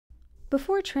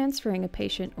Before transferring a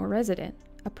patient or resident,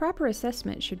 a proper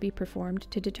assessment should be performed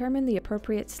to determine the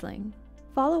appropriate sling.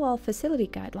 Follow all facility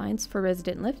guidelines for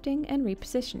resident lifting and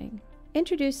repositioning.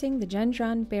 Introducing the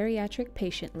Gendron Bariatric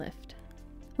Patient Lift.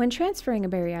 When transferring a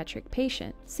bariatric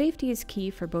patient, safety is key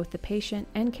for both the patient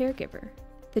and caregiver.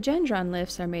 The Gendron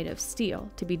lifts are made of steel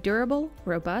to be durable,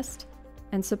 robust,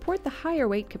 and support the higher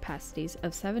weight capacities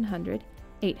of 700,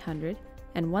 800,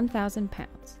 and 1,000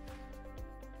 pounds.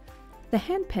 The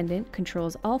hand pendant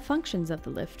controls all functions of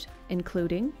the lift,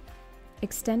 including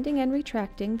extending and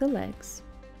retracting the legs,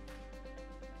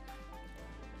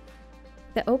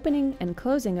 the opening and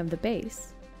closing of the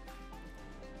base,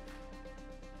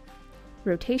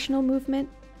 rotational movement,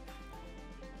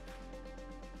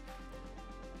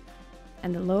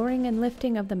 and the lowering and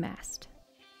lifting of the mast.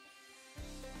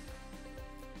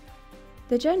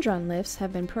 The Gendron lifts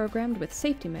have been programmed with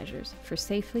safety measures for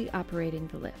safely operating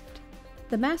the lift.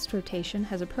 The mast rotation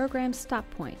has a programmed stop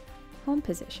point, home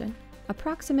position,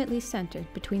 approximately centered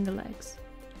between the legs.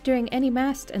 During any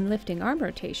mast and lifting arm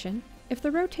rotation, if the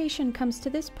rotation comes to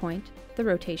this point, the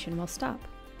rotation will stop.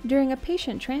 During a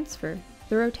patient transfer,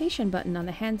 the rotation button on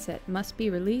the handset must be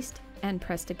released and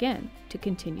pressed again to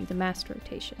continue the mast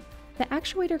rotation. The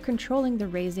actuator controlling the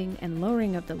raising and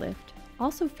lowering of the lift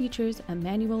also features a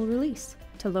manual release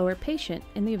to lower patient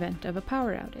in the event of a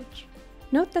power outage.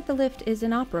 Note that the lift is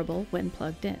inoperable when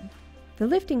plugged in. The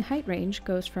lifting height range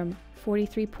goes from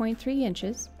 43.3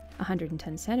 inches,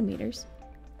 110 centimeters,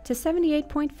 to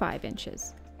 78.5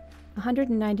 inches,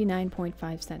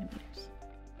 199.5 centimeters.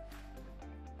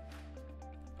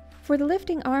 For the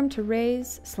lifting arm to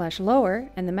raise/lower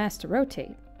and the mast to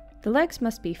rotate, the legs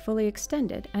must be fully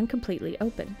extended and completely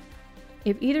open.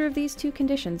 If either of these two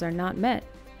conditions are not met,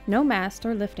 no mast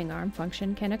or lifting arm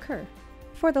function can occur.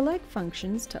 For the leg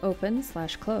functions to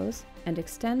open/close and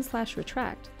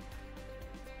extend/retract,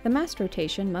 the mast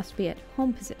rotation must be at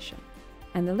home position,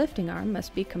 and the lifting arm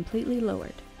must be completely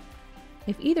lowered.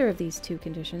 If either of these two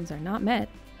conditions are not met,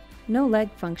 no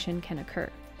leg function can occur.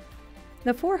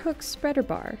 The 4-hook spreader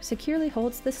bar securely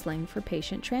holds the sling for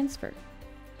patient transfer.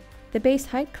 The base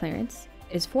height clearance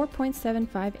is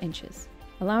 4.75 inches,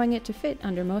 allowing it to fit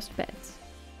under most beds.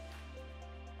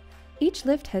 Each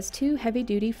lift has 2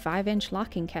 heavy-duty 5-inch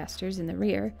locking casters in the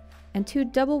rear and 2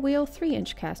 double-wheel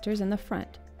 3-inch casters in the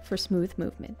front for smooth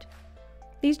movement.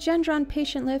 These Gendron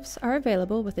patient lifts are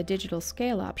available with a digital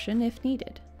scale option if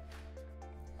needed.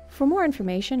 For more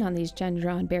information on these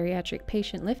Gendron bariatric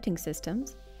patient lifting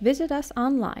systems, visit us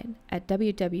online at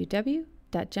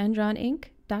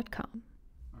www.gendroninc.com.